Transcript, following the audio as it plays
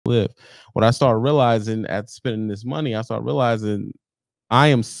live. What I started realizing at spending this money, I started realizing I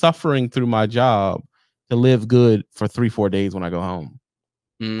am suffering through my job to live good for 3-4 days when I go home.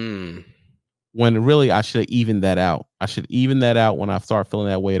 When really I should have evened that out. I should even that out when I start feeling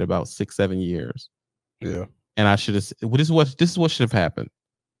that way at about 6-7 years. Yeah. And I should have. Well, this is what should have happened.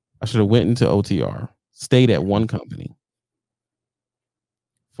 I should have went into OTR, stayed at one company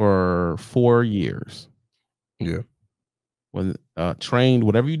for 4 years. Yeah. When trained,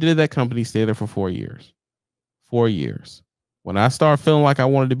 whatever you did at that company, stay there for 4 years. 4 years. When I started feeling like I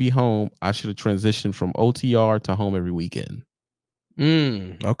wanted to be home, I should have transitioned from OTR to home every weekend.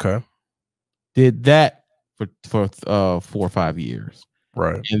 Okay. Did that for 4 or 5 years.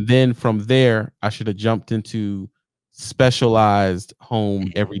 Right. And then from there, I should have jumped into specialized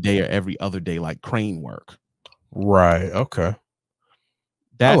home every day or every other day, like crane work. Right. Okay.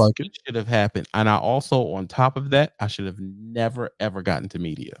 That's what should have happened. And I also, on top of that, I should have never, ever gotten to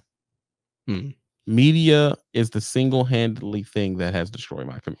media. Media is the single-handedly thing that has destroyed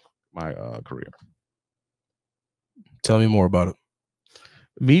my career. Tell me more about it.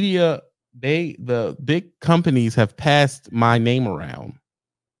 Media, the big companies have passed my name around.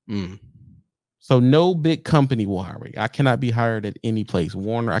 So no big company will hire me. I cannot be hired at any place.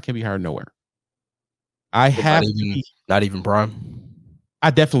 Warner, I can't be hired nowhere. I have not even Prime. I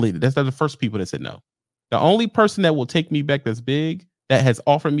definitely, that's the first people that said no. The only person that will take me back that's big, that has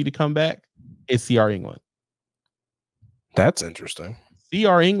offered me to come back, is CR England. That's interesting.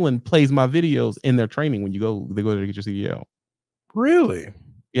 CR England plays my videos in their training when they go there to get your CDL. Really?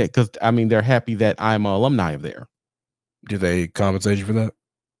 Yeah, because I mean they're happy that I'm an alumni of there. Do they compensate you for that?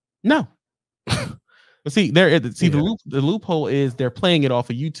 No. But see, the loophole is they're playing it off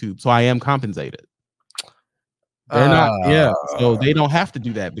of YouTube, so I am compensated. They're not, so they don't have to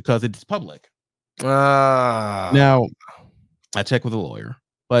do that because it's public. Now, I checked with a lawyer,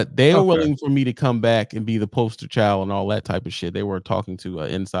 but they were willing for me to come back and be the poster child and all that type of shit. They were talking to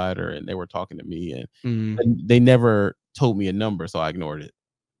an insider and they were talking to me, and they never told me a number, so I ignored it.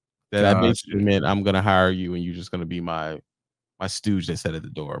 That I basically meant I'm gonna hire you and you're just gonna be my stooge that sat at the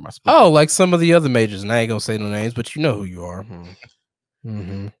door. Like some of the other majors, and I ain't gonna say no names, but you know who you are.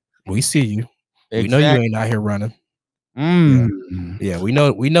 We see you. Exactly. We know you ain't out here running. Yeah, we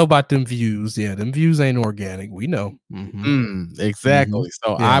know about them views. Yeah, them views ain't organic. We know. Exactly.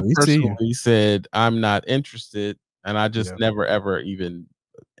 So I personally said I'm not interested, and I just never ever even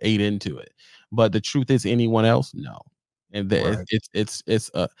ate into it. But the truth is, anyone else, no. And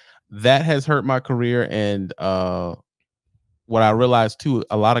it's that has hurt my career. And what I realized too,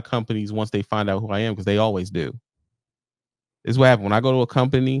 a lot of companies, once they find out who I am, because they always do, this is what happens when I go to a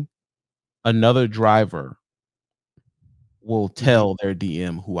company. Another driver will tell their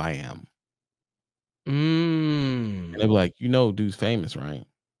DM who I am. And they'll be like, dude's famous, right?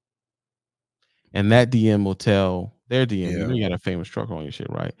 And that DM will tell their DM, you got a famous trucker on your shit,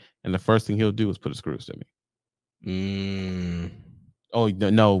 right? And the first thing he'll do is put a screws to me. Oh,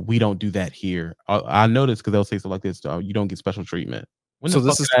 no, we don't do that here. I noticed because they'll say stuff like this, you don't get special treatment. So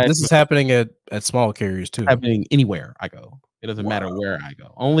this is happening at small carriers too. Happening anywhere I go. It doesn't matter where I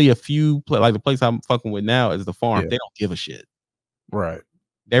go. Only a few, like the place I'm fucking with now is the farm. They don't give a shit. Right.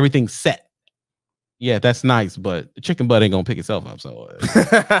 Everything's set. Yeah, that's nice, but the chicken butt ain't gonna pick itself up. So,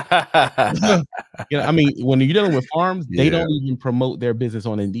 I mean, when you're dealing with farms, they don't even promote their business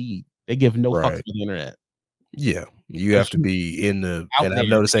on Indeed. They give no fucks to the internet. Yeah, you have to be in the. And I've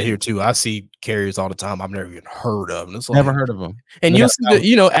noticed that here too. I see carriers all the time I've never even heard of. And it's like, never heard of them. And you'll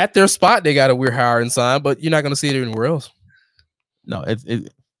see at their spot they got a weird hiring sign, but you're not gonna see it anywhere else. No, it's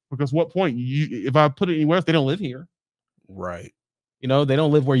because what point if I put it anywhere else, they don't live here, right? They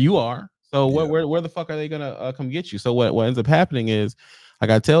don't live where you are. So where the fuck are they gonna come get you? So what ends up happening is,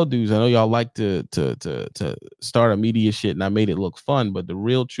 like I tell dudes, I know y'all like to start a media shit, and I made it look fun, but the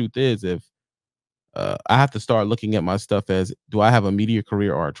real truth is, if I have to start looking at my stuff as, do I have a media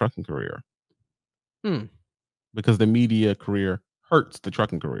career or a trucking career? Because the media career hurts the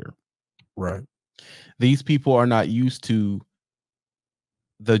trucking career. Right. These people are not used to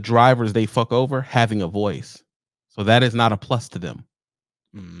the drivers they fuck over having a voice, so that is not a plus to them.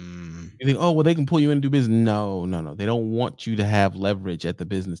 You think, oh well, they can pull you in and do business. No, they don't want you to have leverage at the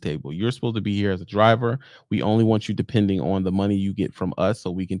business table. You're supposed to be here as a driver. We only want you depending on the money you get from us,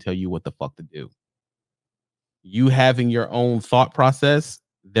 so we can tell you what the fuck to do. You having your own thought process,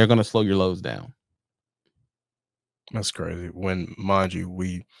 they're gonna slow your loads down. That's crazy. When, mind you,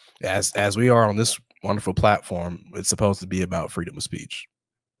 we as we are on this wonderful platform, it's supposed to be about freedom of speech.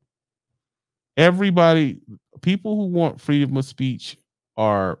 People who want freedom of speech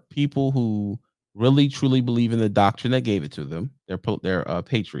are people who really truly believe in the doctrine that gave it to them. They're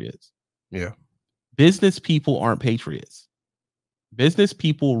patriots. Yeah. Business people aren't patriots. Business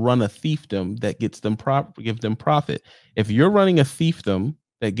people run a fiefdom that gets them give them profit. If you're running a fiefdom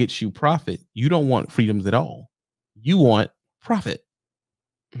that gets you profit, you don't want freedoms at all. You want profit.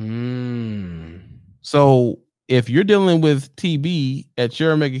 So if you're dealing with TB at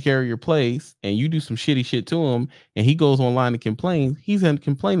your mega carrier place and you do some shitty shit to him and he goes online and complains, he's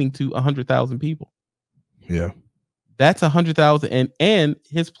complaining to 100,000 people. Yeah. That's 100,000 and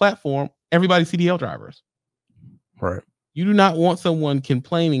his platform, everybody's CDL drivers. Right. You do not want someone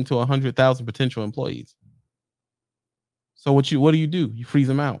complaining to 100,000 potential employees. So what do? You freeze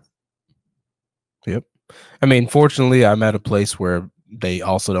them out. Yep. I mean, fortunately, I'm at a place where they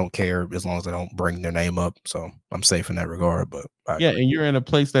also don't care as long as they don't bring their name up. So I'm safe in that regard. But yeah, and you're in a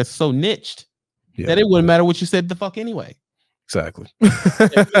place that's so niched that it wouldn't matter what you said the fuck anyway. Exactly. 90%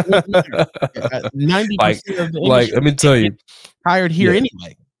 of the industry, let me tell you, hired here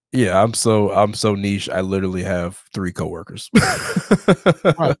anyway. Yeah, I'm so niche. I literally have 3 coworkers.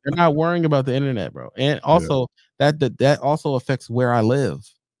 Right, they're not worrying about the internet, bro. And also that also affects where I live.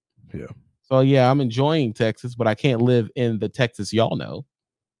 Yeah. So yeah, I'm enjoying Texas, but I can't live in the Texas y'all know.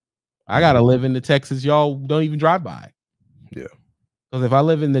 I gotta live in the Texas y'all don't even drive by. Yeah. Because if I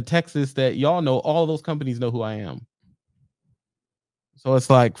live in the Texas that y'all know, all of those companies know who I am. So it's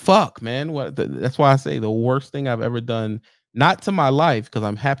like, fuck, man. That's why I say the worst thing I've ever done, not to my life, because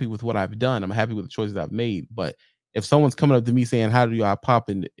I'm happy with what I've done. I'm happy with the choices I've made. But if someone's coming up to me saying, how do I pop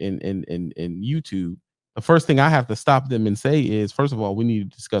in YouTube? The first thing I have to stop them and say is, first of all, we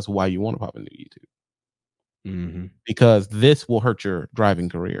need to discuss why you want to pop into YouTube. Because this will hurt your driving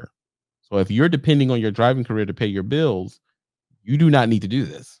career. So if you're depending on your driving career to pay your bills, you do not need to do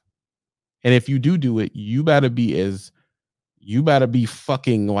this. And if you do it, you better be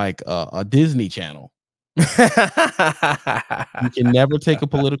fucking like a Disney Channel. You can never take a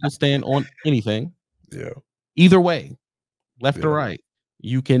political stand on anything. Yeah. Either way, left or right.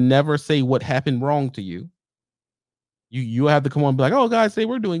 You can never say what happened wrong to you. You have to come on and be like, oh, guys, say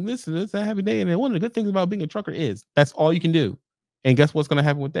we're doing this and this, a happy day. And one of the good things about being a trucker is that's all you can do. And guess what's going to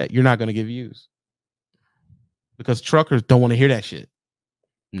happen with that? You're not going to give views. Because truckers don't want to hear that shit.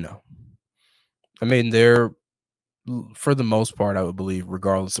 No. I mean, they're, for the most part, I would believe,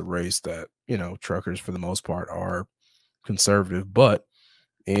 regardless of race, that, truckers for the most part are conservative. But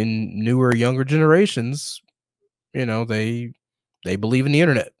in newer, younger generations, they believe in the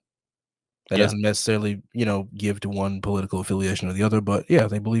internet. That doesn't necessarily, give to one political affiliation or the other, but yeah,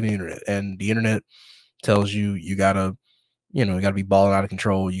 they believe in the internet. And the internet tells you gotta be balling out of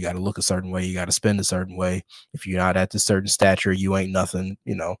control. You gotta look a certain way. You gotta spend a certain way. If you're not at this certain stature, you ain't nothing,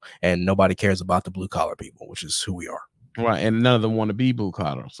 and nobody cares about the blue collar people, which is who we are. Right. And none of them want to be blue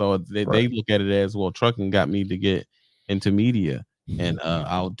collar. So they look at it as, well, trucking got me to get into media and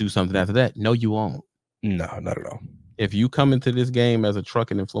I'll do something after that. No, you won't. No, not at all. If you come into this game as a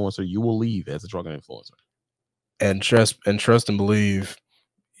trucking influencer, you will leave as a trucking influencer. And trust and believe,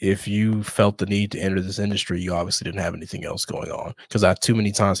 if you felt the need to enter this industry, you obviously didn't have anything else going on. Because I've too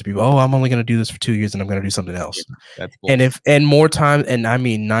many times people, I'm only going to do this for 2 years and I'm going to do something else. Yeah, and more time, and I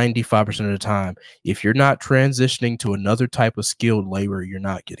mean 95% of the time, if you're not transitioning to another type of skilled labor, you're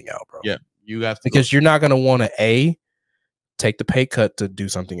not getting out, bro. Yeah, you have to, because you're not going to want to A, take the pay cut to do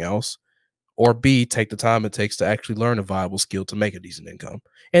something else, or B, take the time it takes to actually learn a viable skill to make a decent income.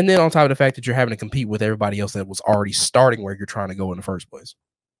 And then on top of the fact that you're having to compete with everybody else that was already starting where you're trying to go in the first place.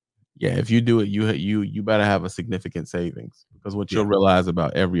 Yeah, if you do it, you better have a significant savings, because what you'll realize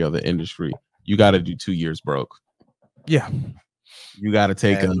about every other industry, you got to do 2 years broke. Yeah, you got to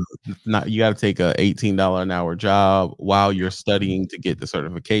take a $18 an hour job while you're studying to get the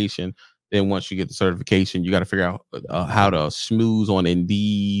certification. Then once you get the certification, you got to figure out how to schmooze on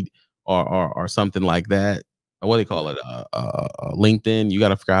Indeed or something like that. Or what do they call it? LinkedIn. You got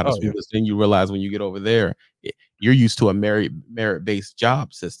to figure out how to schmooze. Then you realize when you get over there, you're used to a merit-based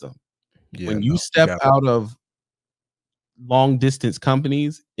job system. Yeah, when you step out of long distance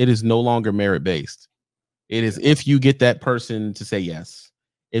companies, it is no longer merit-based. It is if you get that person to say yes.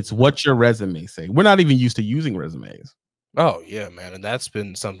 It's what your resume say. We're not even used to using resumes. Oh yeah, man. And that's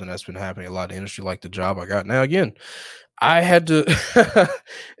been something that's been happening a lot in the industry, like the job I got now. Again, I had to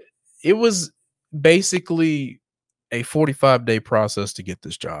it was basically a 45-day process to get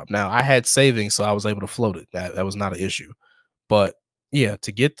this job. Now I had savings, so I was able to float it. That was not an issue. But yeah,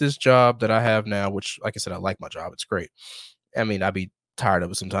 to get this job that I have now, which, like I said, I like my job. It's great. I mean, I'd be tired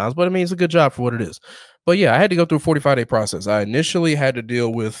of it sometimes, but I mean, it's a good job for what it is. But yeah, I had to go through a 45-day process. I initially had to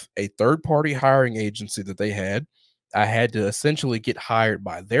deal with a third-party hiring agency that they had. I had to essentially get hired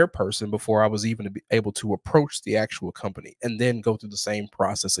by their person before I was even able to approach the actual company, and then go through the same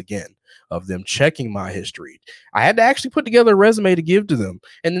process again of them checking my history. I had to actually put together a resume to give to them,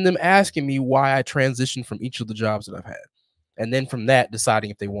 and then them asking me why I transitioned from each of the jobs that I've had. And then from that,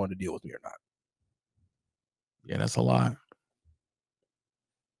 deciding if they wanted to deal with me or not. Yeah, that's a lot.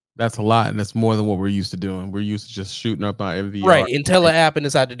 That's a lot, and that's more than what we're used to doing. We're used to just shooting up on every right until it happened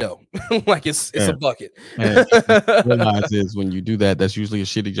inside the dough, like it's a bucket. And realize is when you do that, that's usually a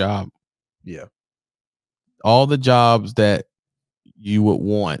shitty job. Yeah, all the jobs that you would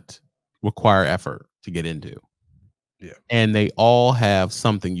want require effort to get into. Yeah, and they all have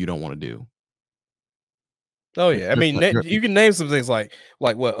something you don't want to do. Oh yeah, I mean you can name some things like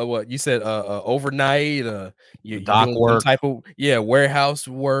what you said overnight you're dock doing some work, type of warehouse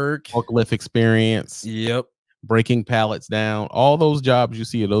work, forklift experience, yep, breaking pallets down. All those jobs you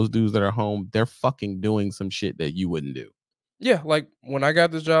see of those dudes that are home, they're fucking doing some shit that you wouldn't do. Yeah, like when I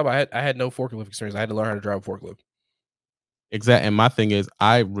got this job, I had no forklift experience. I had to learn how to drive a forklift. Exactly, and my thing is,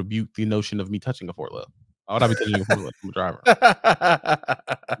 I rebuke the notion of me touching a forklift. Why would I be touching a forklift? I'm a driver.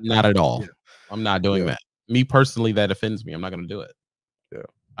 Not at all. Yeah. I'm not doing that. Me personally, that offends me. I'm not going to do it. Yeah.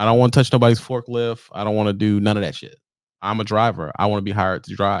 I don't want to touch nobody's forklift. I don't want to do none of that shit. I'm a driver. I want to be hired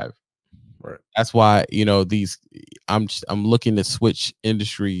to drive. Right. That's why, I'm looking to switch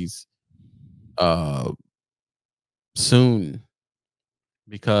industries soon,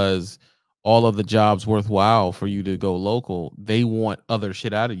 because all of the jobs worthwhile for you to go local, they want other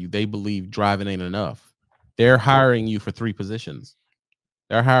shit out of you. They believe driving ain't enough. They're hiring you for 3 positions.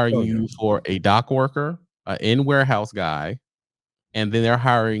 They're hiring you for a dock worker, an in-warehouse guy, and then they're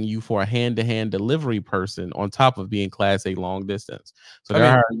hiring you for a hand-to-hand delivery person on top of being Class A long distance. So they're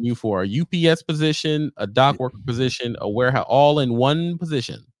hiring you for a UPS position, a dock worker position, a warehouse, all in one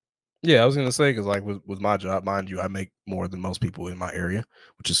position. Yeah, I was gonna say, because like with my job, mind you, I make more than most people in my area,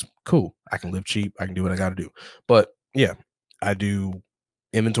 which is cool. I can live cheap. I can do what I got to do. But yeah, I do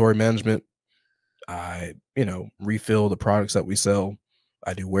inventory management. I refill the products that we sell.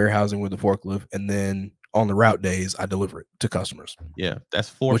 I do warehousing with the forklift, and then on the route days, I deliver it to customers. Yeah, that's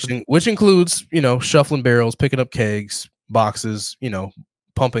 4. Which includes shuffling barrels, picking up kegs, boxes,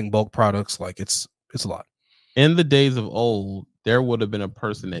 pumping bulk products. Like it's a lot. In the days of old, there would have been a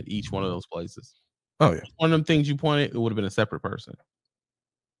person at each one of those places. Oh yeah, one of them things you pointed, it would have been a separate person.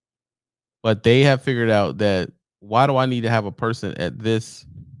 But they have figured out that, why do I need to have a person at this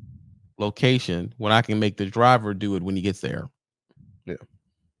location when I can make the driver do it when he gets there? Yeah.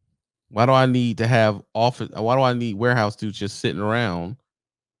 Why do I need to have office? Why do I need warehouse dudes just sitting around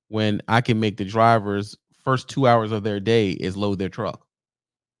when I can make the drivers first 2 hours of their day is load their truck?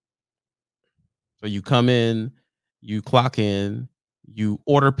 So you come in, you clock in, you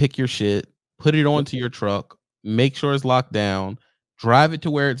order, pick your shit, put it onto your truck, make sure it's locked down, drive it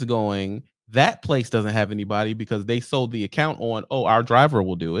to where it's going. That place doesn't have anybody because they sold the account on, our driver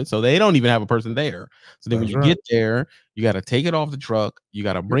will do it. So they don't even have a person there. So then when you get there, you got to take it off the truck. You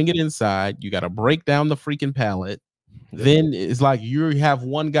got to bring it inside. You got to break down the freaking pallet. Then it's like you have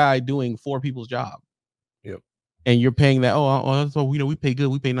one guy doing 4 people's job. Yep. And you're paying that. So we pay good.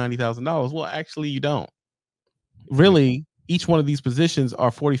 We pay $90,000. Well, actually, you don't. Really, each one of these positions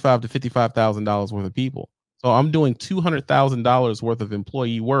are $45,000 to $55,000 worth of people. So I'm doing $200,000 worth of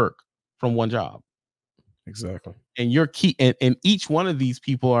employee work from one job. Exactly. And you're key, and each one of these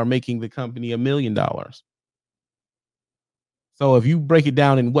people are making the company $1 million. So if you break it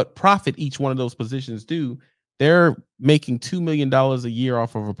down in what profit each one of those positions do, they're making $2 million a year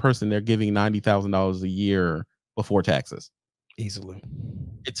off of a person. They're giving $90,000 a year before taxes. Easily.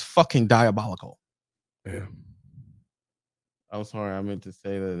 It's fucking diabolical. Yeah. I'm sorry, I meant to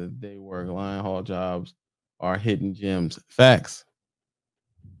say that the day work line haul jobs are hidden gems. Facts.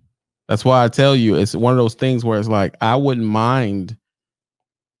 That's why I tell you, it's one of those things where it's like, I wouldn't mind,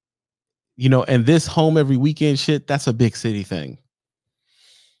 and this home every weekend shit, that's a big city thing.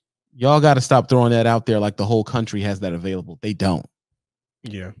 Y'all got to stop throwing that out there like the whole country has that available. They don't.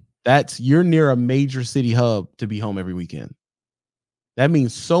 Yeah. You're near a major city hub to be home every weekend. That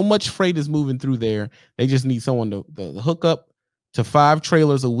means so much freight is moving through there. They just need someone to hook up to 5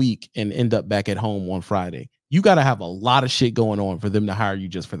 trailers a week and end up back at home on Friday. You got to have a lot of shit going on for them to hire you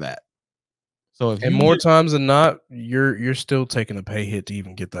just for that. So if more times than not, you're still taking a pay hit to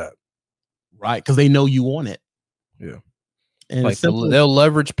even get that. Right, because they know you want it. Yeah. And like they'll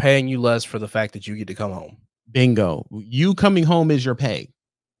leverage paying you less for the fact that you get to come home. Bingo. You coming home is your pay.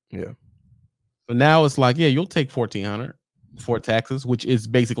 Yeah. So now it's like, you'll take $1,400 before taxes, which is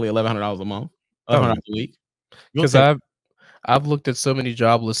basically $1,100 a month, $1,100 a week. Because I've I've looked at so many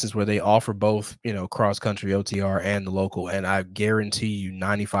job listings where they offer both, cross country OTR and the local, and I guarantee you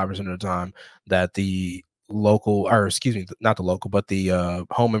 95% of the time that the local, or excuse me, not the local, but the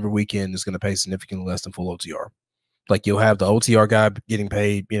home every weekend is going to pay significantly less than full OTR. Like you'll have the OTR guy getting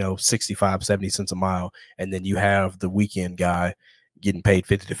paid, 65, 70 cents a mile, and then you have the weekend guy getting paid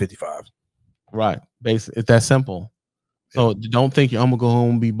 50 to 55. Right. Basically, it's that simple. So don't think I'm gonna go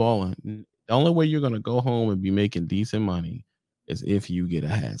home and be balling. The only way you're gonna go home and be making decent money is if you get a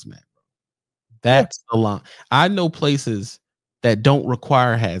hazmat. That's the line. I know places that don't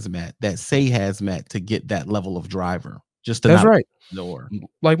require hazmat that say hazmat to get that level of driver. Just to That's right. Door.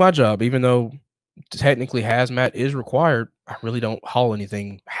 Like my job, even though technically hazmat is required, I really don't haul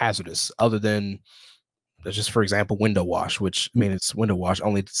anything hazardous other than just, for example, window wash, which I mean, it's window wash.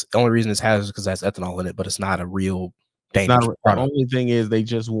 The only reason it's hazardous because that's ethanol in it, but it's not a real dangerous product. The only thing is they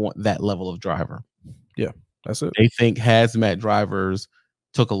just want that level of driver. Yeah, that's it. They think hazmat drivers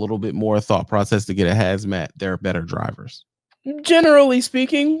took a little bit more thought process to get a hazmat. They're better drivers. Generally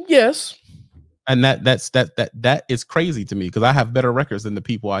speaking, yes. And that is crazy to me because I have better records than the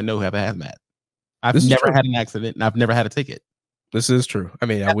people I know who have a hazmat. I've never had an accident and I've never had a ticket. This is true. I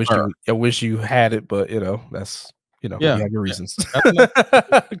mean, I wish you had it, but that's you have your reasons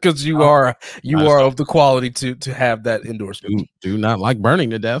because you are of the quality to have that endorsement. Do not like burning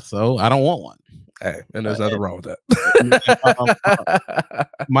to death, so I don't want one. Hey, and there's nothing wrong with that.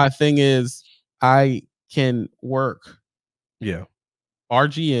 My thing is, I can work. Yeah.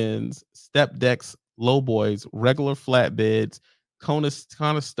 RGNs, step decks, low boys, regular flatbeds,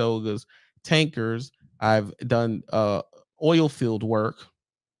 Conestogas, tankers. I've done oil field work.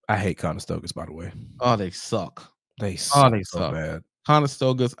 I hate Conestogas, by the way. Oh, they suck. They suck so bad.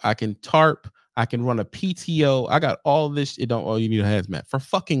 Conestogas, I can tarp. I can run a PTO. I got all this. You need a hazmat for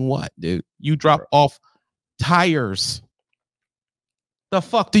fucking what, dude? You drop off tires. The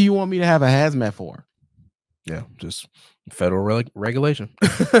fuck do you want me to have a hazmat for? Yeah, just federal regulation.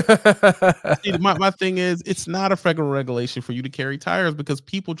 See, my thing is, it's not a federal regulation for you to carry tires because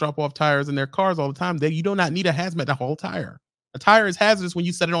people drop off tires in their cars all the time. You do not need a hazmat to haul a tire. A tire is hazardous when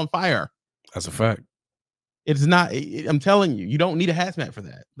you set it on fire. That's a fact. It's not. I'm telling you, you don't need a hazmat for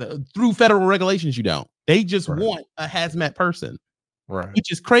that. Through federal regulations, you don't. They just want a hazmat person, right?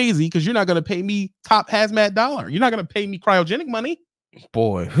 Which is crazy because you're not going to pay me top hazmat dollar. You're not going to pay me cryogenic money.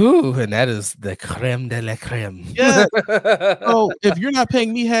 Boy, and that is the creme de la creme. Yeah. So if you're not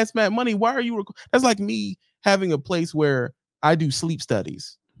paying me hazmat money, why are you? That's like me having a place where I do sleep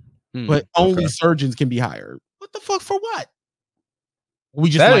studies, but only surgeons can be hired. What the fuck for what?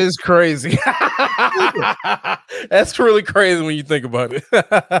 That is crazy. That's really crazy when you think about it.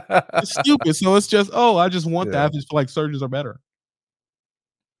 It's stupid. So it's just, I just want that. I just feel like surgeons are better.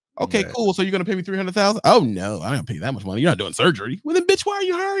 Okay, cool. So you're gonna pay me $300,000? Oh no, I don't pay that much money. You're not doing surgery. Well then, bitch, why are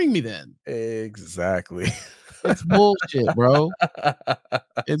you hiring me then? Exactly. It's bullshit, bro.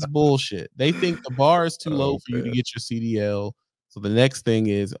 It's bullshit. They think the bar is too low for you to get your CDL. So the next thing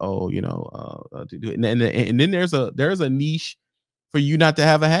is, to do it. And then there's a niche for you not to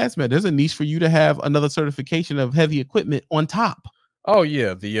have a hazmat. There's a niche for you to have another certification of heavy equipment on top. Oh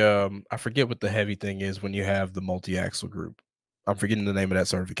yeah, the I forget what the heavy thing is when you have the multi-axle group. I'm forgetting the name of that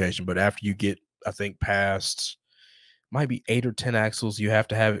certification, but after you get, I think, past might be 8 or 10 axles, you have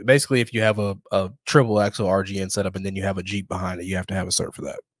to have basically if you have a triple axle RGN setup and then you have a Jeep behind it, you have to have a cert for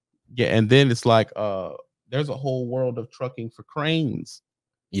that. Yeah, and then it's like there's a whole world of trucking for cranes.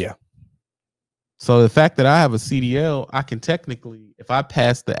 Yeah. So the fact that I have a CDL, I can technically, if I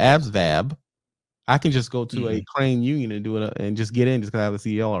pass the ASVAB, I can just go to a crane union and do it and just get in just because I have a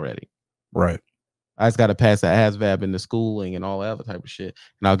CDL already. Right. I just got to pass the ASVAB in the schooling and all that other type of shit,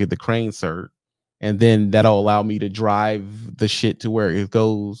 and I'll get the crane cert, and then that'll allow me to drive the shit to where it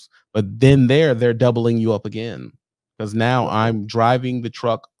goes. But then they're doubling you up again because now I'm driving the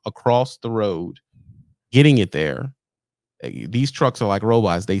truck across the road, getting it there. These trucks are like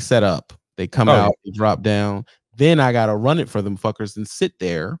robots. They set up, they come out, they drop down. Then I got to run it for them fuckers and sit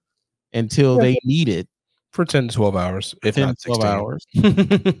there until they need it for 10 to 12 hours, if 10 not 12 hours.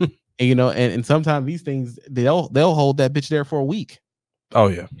 And, and sometimes these things they'll hold that bitch there for a week. Oh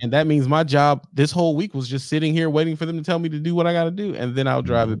yeah. And that means my job this whole week was just sitting here waiting for them to tell me to do what I got to do, and then I'll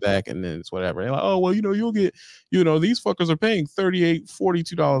drive it back, and then it's whatever. And like, oh well, you'll get, these fuckers are paying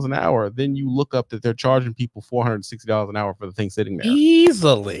 $42 an hour. Then you look up that they're charging people $460 an hour for the thing sitting there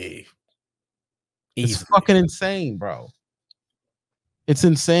easily. It's fucking insane, bro. It's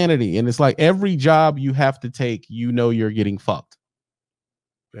insanity, and it's like every job you have to take, you're getting fucked.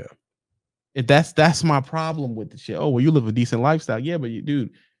 Yeah. That's my problem with the shit. Oh, well, you live a decent lifestyle. Yeah, but you're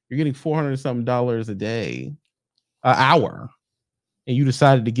getting $400 something a day, an hour. and you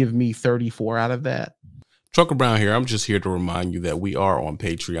decided to give me 34 out of that. Trucker Brown here. I'm just here to remind you that we are on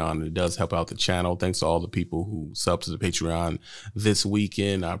Patreon, and it does help out the channel. Thanks to all the people who sub to the Patreon this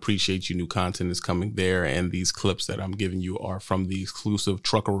weekend. I appreciate you. New content is coming there, and these clips that I'm giving you are from the exclusive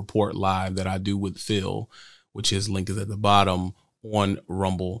Trucker Report Live that I do with Phil, which his link is at the bottom on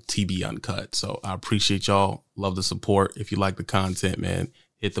Rumble TB Uncut. So I appreciate y'all. Love the support. If you like the content, man,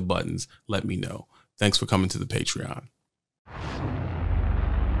 hit the buttons. Let me know. Thanks for coming to the Patreon.